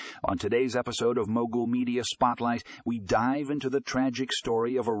On today's episode of Mogul Media Spotlight, we dive into the tragic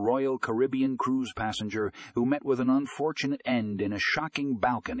story of a Royal Caribbean cruise passenger who met with an unfortunate end in a shocking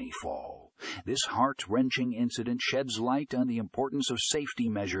balcony fall. This heart-wrenching incident sheds light on the importance of safety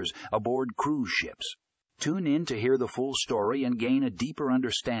measures aboard cruise ships. Tune in to hear the full story and gain a deeper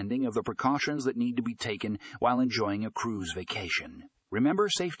understanding of the precautions that need to be taken while enjoying a cruise vacation. Remember,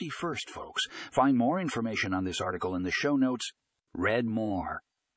 safety first, folks. Find more information on this article in the show notes. Read more.